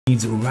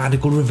needs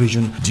radical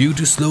revision due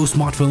to slow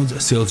smartphones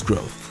sales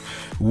growth.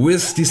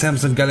 With the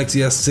Samsung Galaxy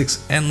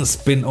S6 and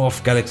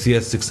spin-off Galaxy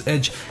S6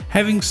 Edge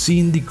having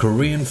seen the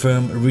Korean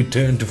firm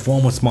return to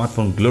former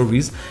smartphone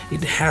glories,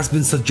 it has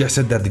been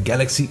suggested that the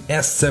Galaxy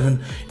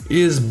S7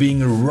 is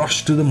being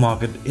rushed to the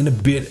market in a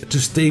bid to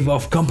stave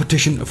off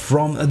competition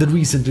from the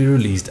recently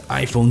released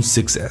iPhone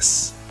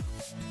 6s.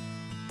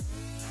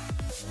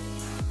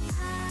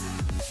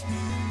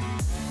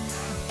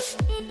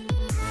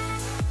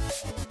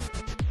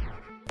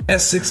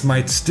 S6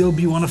 might still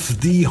be one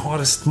of the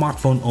hottest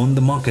smartphones on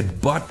the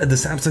market, but the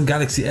Samsung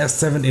Galaxy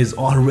S7 is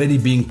already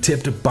being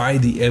tipped by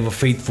the ever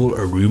faithful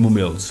rumor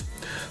mills.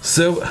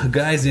 So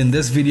guys, in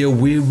this video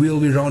we will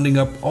be rounding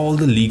up all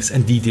the leaks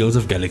and details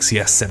of Galaxy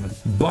S7.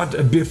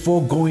 But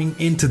before going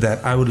into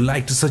that, I would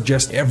like to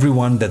suggest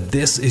everyone that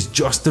this is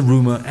just a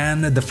rumor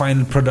and the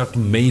final product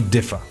may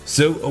differ.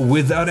 So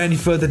without any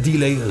further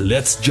delay,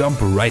 let's jump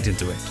right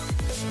into it.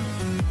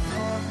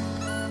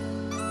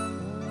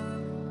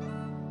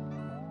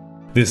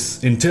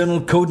 These internal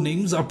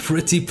codenames are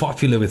pretty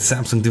popular with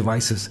Samsung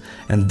devices,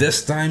 and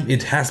this time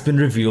it has been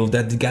revealed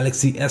that the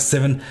Galaxy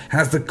S7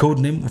 has the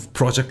codename of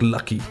Project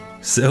Lucky.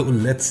 So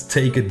let's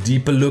take a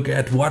deeper look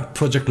at what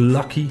Project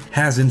Lucky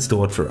has in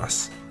store for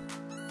us.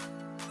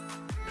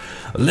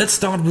 Let's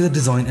start with the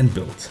design and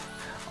build.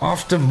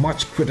 After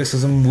much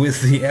criticism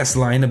with the S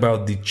line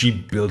about the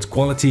cheap build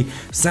quality,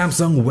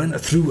 Samsung went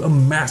through a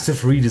massive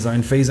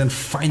redesign phase and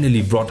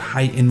finally brought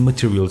high-end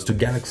materials to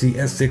Galaxy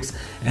S6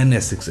 and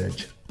S6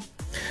 Edge.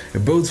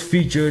 Both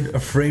featured a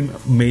frame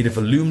made of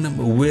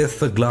aluminum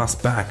with a glass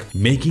back,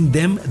 making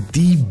them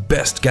the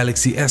best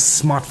Galaxy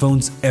S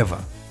smartphones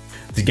ever.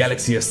 The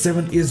Galaxy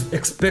S7 is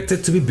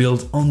expected to be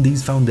built on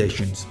these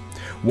foundations.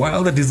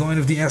 While the design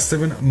of the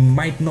S7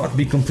 might not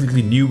be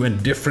completely new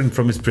and different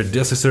from its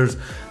predecessors,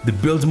 the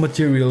build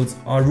materials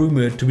are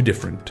rumored to be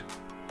different.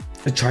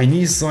 A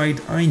Chinese site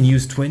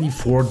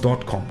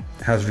iNews24.com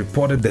has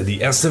reported that the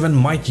S7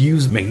 might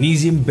use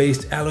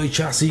magnesium-based alloy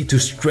chassis to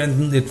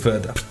strengthen it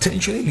further,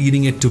 potentially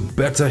leading it to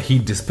better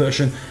heat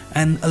dispersion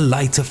and a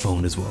lighter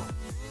phone as well.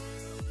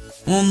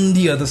 On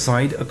the other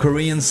side, a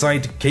Korean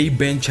site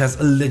K-Bench has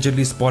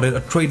allegedly spotted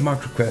a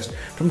trademark request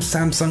from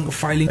Samsung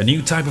filing a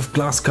new type of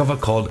glass cover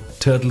called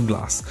Turtle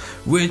Glass,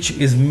 which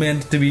is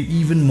meant to be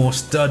even more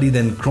sturdy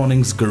than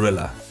Corning's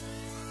Gorilla.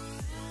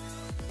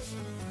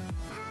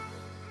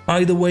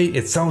 Either way,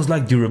 it sounds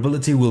like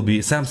durability will be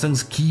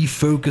Samsung's key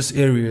focus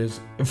areas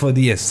for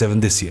the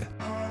S7 this year.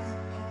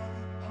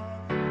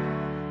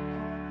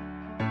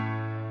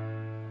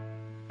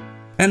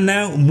 And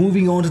now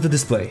moving on to the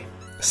display.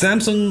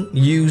 Samsung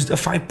used a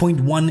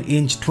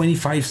 5.1-inch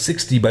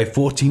 2560 by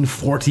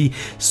 1440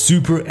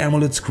 Super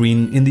AMOLED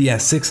screen in the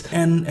S6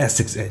 and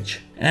S6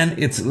 Edge. And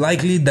it's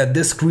likely that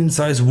this screen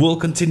size will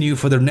continue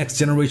for their next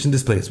generation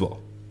display as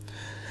well.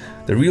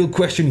 The real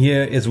question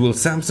here is, will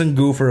Samsung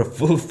go for a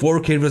full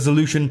 4K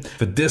resolution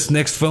for this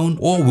next phone,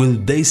 or will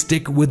they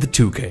stick with the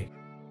 2K?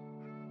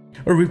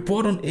 A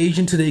report on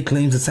Asian Today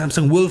claims that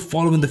Samsung will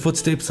follow in the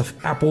footsteps of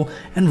Apple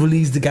and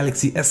release the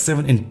Galaxy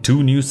S7 in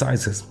two new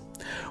sizes.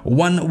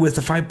 One with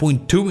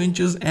 5.2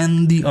 inches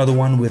and the other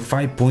one with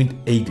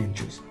 5.8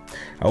 inches.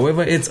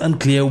 However, it's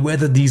unclear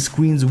whether these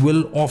screens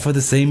will offer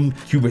the same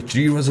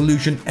QHD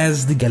resolution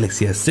as the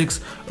Galaxy S6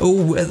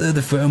 or whether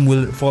the firm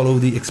will follow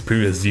the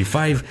Xperia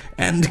Z5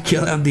 and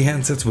kill out the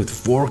handsets with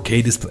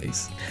 4K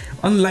displays.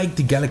 Unlike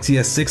the Galaxy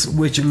S6,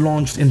 which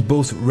launched in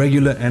both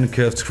regular and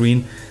curved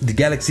screen, the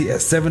Galaxy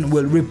S7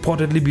 will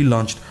reportedly be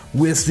launched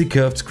with the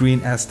curved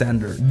screen as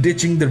standard,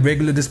 ditching the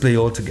regular display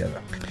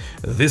altogether.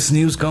 This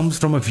news comes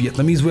from a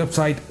Vietnamese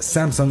website,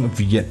 Samsung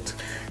Viet.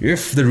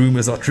 If the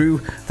rumors are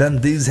true,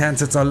 then these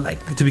handsets are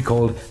likely to be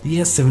called the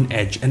S7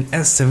 Edge and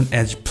S7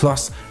 Edge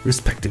Plus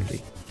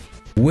respectively.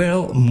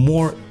 Well,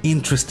 more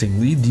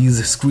interestingly,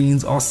 these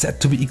screens are set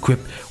to be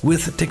equipped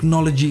with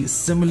technology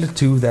similar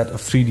to that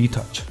of 3D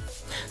Touch,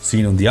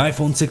 seen on the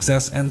iPhone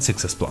 6s and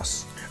 6s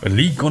Plus. A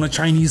leak on a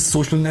Chinese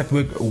social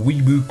network,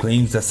 Weibo,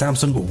 claims that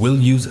Samsung will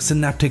use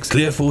Synaptics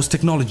ClearForce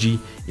technology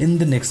in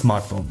the next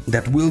smartphone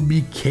that will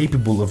be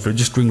capable of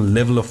registering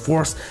level of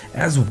force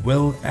as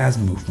well as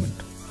movement.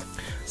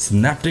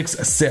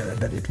 Synaptics said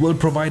that it will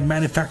provide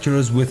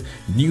manufacturers with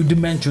new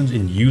dimensions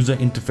in user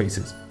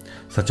interfaces,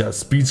 such as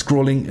speed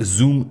scrolling,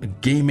 zoom,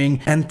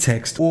 gaming, and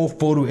text or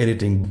photo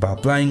editing by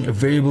applying a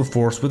variable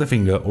force with a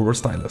finger or a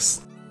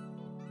stylus.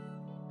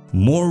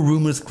 More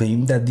rumors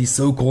claim that the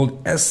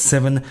so-called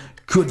S7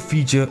 could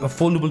feature a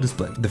foldable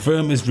display. The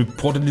firm is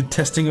reportedly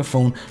testing a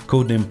phone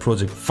codenamed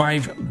Project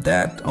 5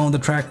 that on the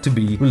track to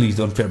be released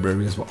on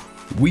February as well.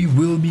 We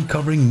will be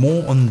covering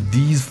more on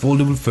these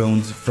foldable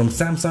phones from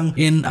Samsung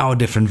in our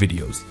different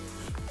videos.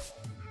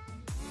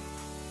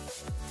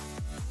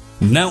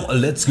 Now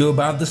let's go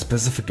about the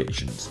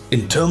specifications.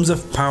 In terms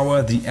of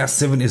power, the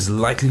S7 is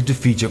likely to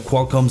feature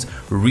Qualcomm's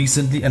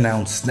recently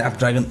announced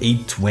Snapdragon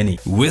 820,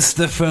 with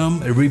the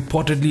firm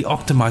reportedly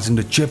optimizing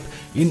the chip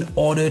in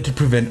order to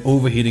prevent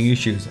overheating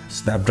issues.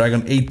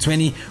 Snapdragon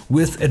 820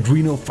 with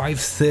Adreno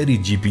 530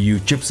 GPU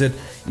chipset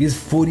is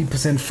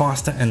 40%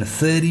 faster and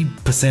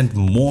 30%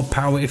 more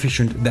power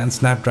efficient than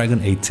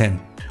Snapdragon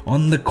 810.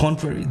 On the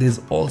contrary,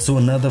 there's also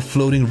another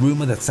floating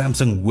rumor that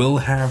Samsung will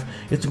have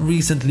its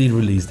recently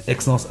released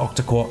Exynos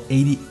octa-core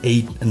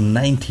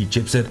 8890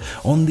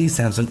 chipset on the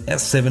Samsung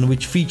S7,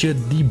 which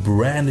featured the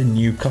brand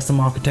new custom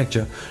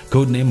architecture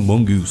codenamed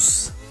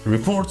Mongoose.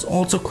 Reports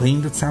also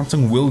claim that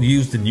Samsung will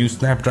use the new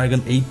Snapdragon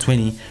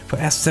 820 for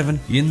S7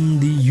 in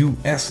the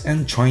US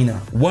and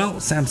China, while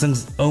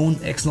Samsung's own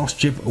Exynos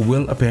chip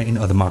will appear in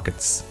other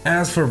markets.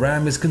 As for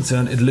RAM is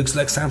concerned, it looks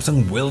like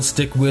Samsung will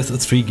stick with a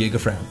 3GB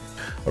of RAM.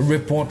 A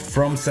report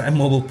from Sam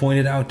Mobile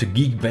pointed out to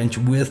Geekbench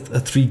with a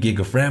 3GB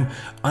of RAM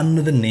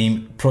under the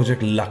name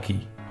Project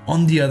Lucky.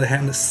 On the other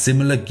hand, a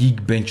similar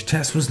Geekbench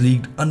test was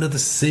leaked under the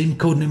same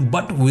codename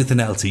but with an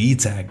LTE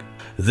tag.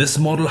 This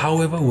model,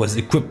 however, was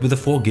equipped with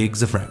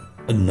 4GB of RAM.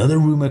 Another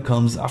rumor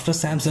comes after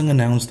Samsung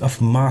announced of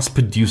mass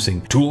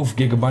producing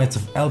 12GB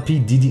of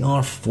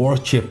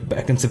LPDDR4 chip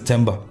back in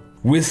September.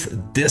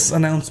 With this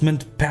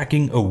announcement,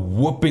 packing a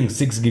whopping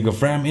 6GB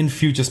of RAM in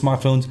future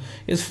smartphones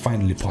is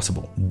finally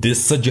possible.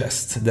 This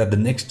suggests that the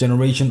next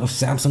generation of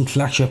Samsung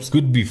flagships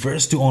could be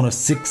first to honor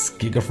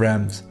 6GB of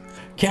RAMs.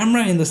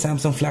 Camera in the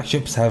Samsung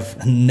flagships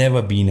have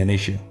never been an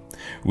issue.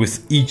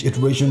 With each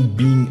iteration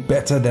being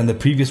better than the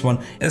previous one,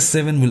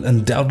 S7 will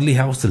undoubtedly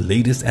house the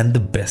latest and the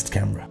best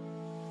camera.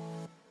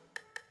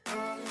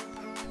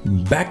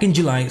 Back in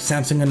July,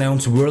 Samsung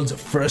announced world's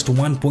first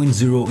 1.0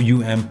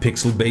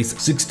 pixel-based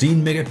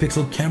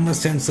 16-megapixel camera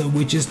sensor,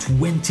 which is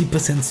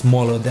 20%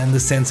 smaller than the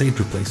Sense 8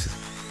 replaces.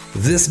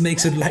 This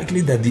makes it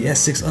likely that the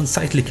S6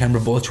 unsightly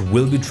camera bulge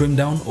will be trimmed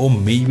down or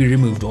may be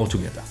removed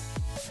altogether.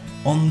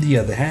 On the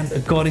other hand,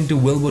 according to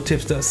Wilbur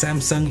tipster,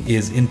 Samsung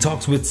is in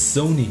talks with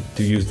Sony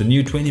to use the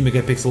new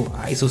 20-megapixel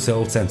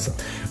ISOCELL sensor.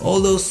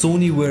 Although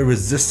Sony were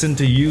resistant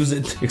to use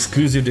it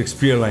exclusive to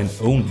Xperia line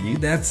only,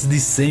 that's the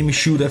same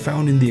issue that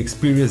found in the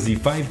Xperia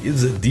Z5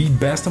 is the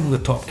best among the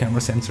top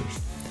camera sensors.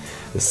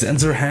 The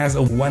sensor has a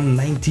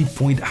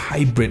 190-point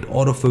hybrid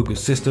autofocus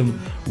system,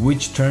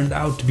 which turned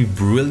out to be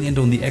brilliant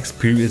on the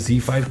Xperia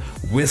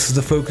Z5 with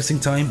the focusing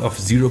time of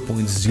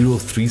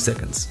 0.03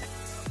 seconds.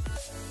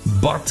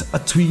 But a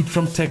tweet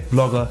from tech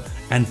blogger,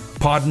 and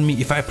pardon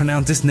me if I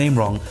pronounce this name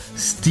wrong,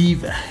 Steve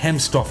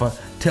Hemstoffer,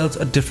 tells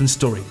a different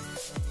story.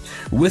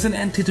 With an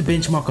Antutu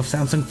benchmark of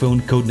Samsung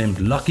phone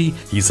codenamed Lucky,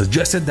 he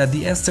suggested that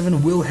the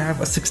S7 will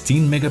have a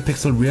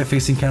 16-megapixel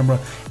rear-facing camera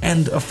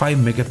and a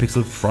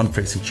 5-megapixel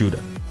front-facing shooter.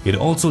 It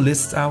also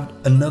lists out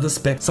another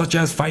spec such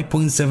as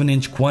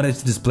 5.7-inch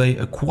Quad-Edge display,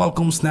 a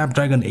Qualcomm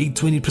Snapdragon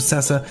 820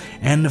 processor,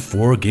 and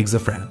 4GB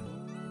of RAM.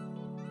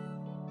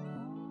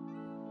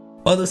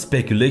 Other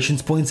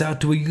speculations points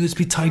out to a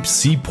USB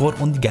Type-C port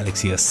on the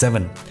Galaxy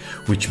S7,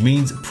 which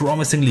means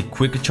promisingly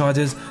quicker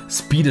charges,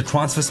 speeder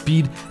transfer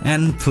speed,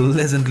 and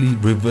pleasantly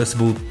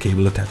reversible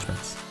cable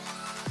attachments.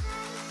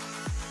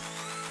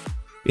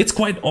 It's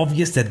quite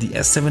obvious that the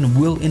S7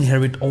 will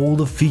inherit all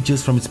the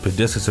features from its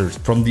predecessors,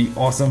 from the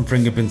awesome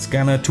fingerprint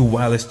scanner to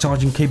wireless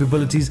charging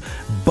capabilities,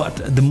 but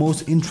the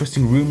most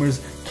interesting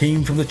rumors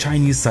came from the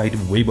Chinese site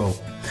Weibo,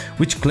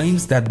 which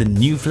claims that the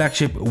new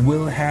flagship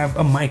will have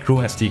a micro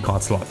SD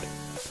card slot.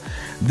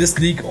 This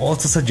leak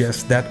also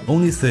suggests that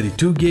only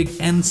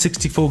 32GB and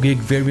 64GB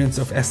variants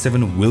of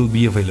S7 will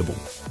be available.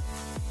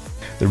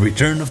 The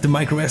return of the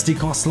micro SD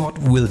card slot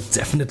will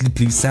definitely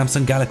please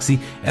Samsung Galaxy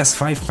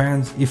S5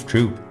 fans if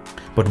true.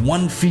 But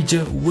one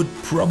feature would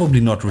probably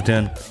not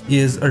return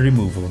is a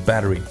removable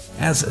battery,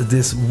 as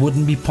this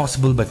wouldn't be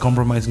possible by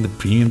compromising the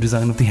premium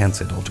design of the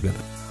handset altogether.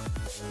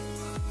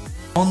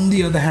 On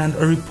the other hand,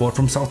 a report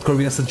from South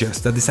Korea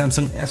suggests that the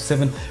Samsung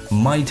S7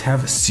 might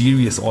have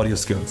serious audio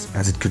skills,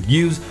 as it could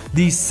use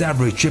the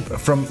Sabre chip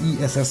from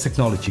ESS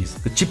Technologies.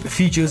 The chip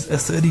features a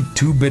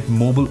 32-bit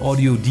mobile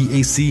audio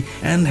DAC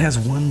and has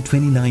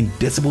 129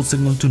 decibel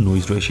signal to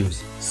noise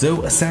ratios.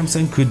 So a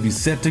Samsung could be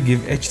set to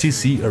give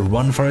HTC a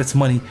run for its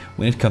money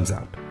when it comes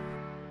out.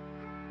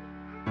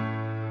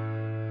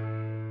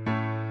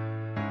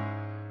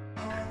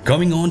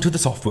 Coming on to the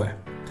software.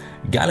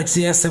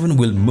 Galaxy S7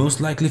 will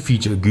most likely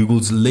feature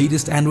Google's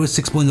latest Android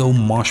 6.0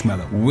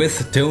 Marshmallow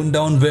with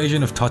toned-down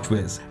version of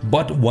TouchWiz.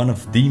 But one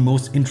of the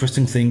most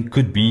interesting things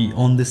could be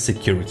on the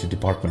security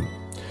department.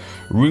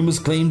 Rumors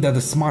claim that the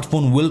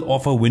smartphone will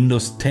offer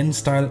Windows 10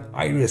 style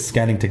iris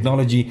scanning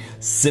technology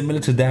similar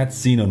to that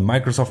seen on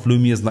Microsoft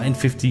Lumia's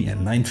 950 and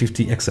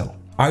 950 XL.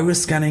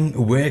 Iris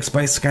scanning works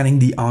by scanning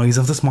the eyes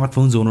of the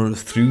smartphone's owner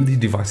through the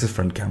device's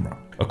front camera.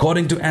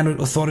 According to Android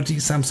Authority,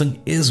 Samsung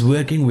is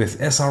working with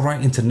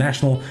SRI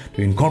International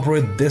to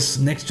incorporate this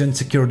next-gen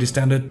security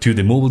standard to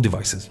the mobile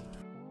devices.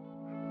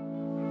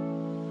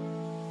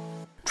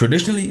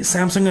 Traditionally,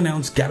 Samsung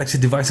announced Galaxy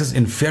devices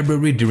in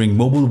February during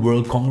Mobile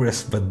World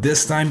Congress, but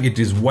this time it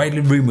is widely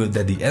rumored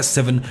that the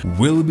S7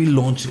 will be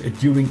launched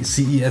during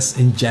CES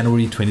in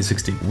January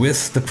 2016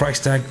 with the price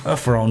tag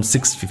of around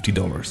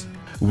 $650.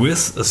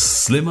 With a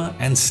slimmer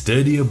and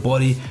sturdier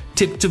body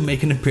tipped to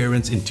make an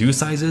appearance in 2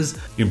 sizes,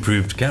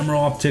 improved camera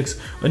optics,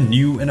 a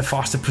new and a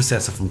faster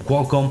processor from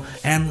Qualcomm,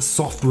 and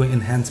software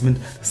enhancement,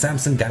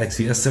 Samsung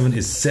Galaxy S7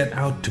 is set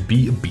out to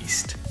be a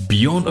beast.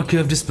 Beyond a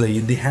curved display,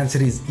 the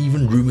handset is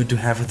even rumored to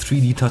have a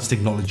 3D touch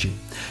technology,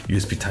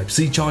 USB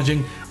Type-C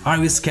charging,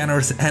 iris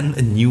scanners, and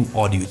a new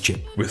audio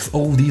chip. With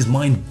all these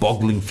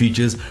mind-boggling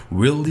features,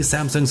 will the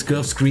Samsung's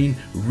curved screen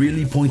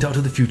really point out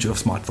to the future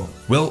of smartphone?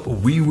 Well,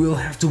 we will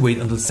have to wait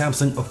until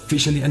Samsung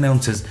officially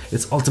announces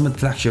its ultimate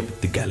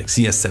flagship, the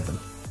Galaxy S7.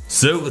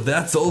 So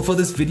that's all for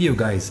this video,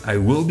 guys. I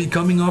will be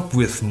coming up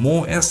with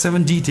more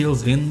S7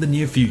 details in the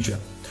near future.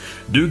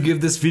 Do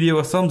give this video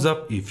a thumbs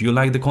up if you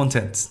like the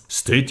content.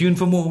 Stay tuned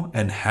for more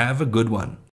and have a good one.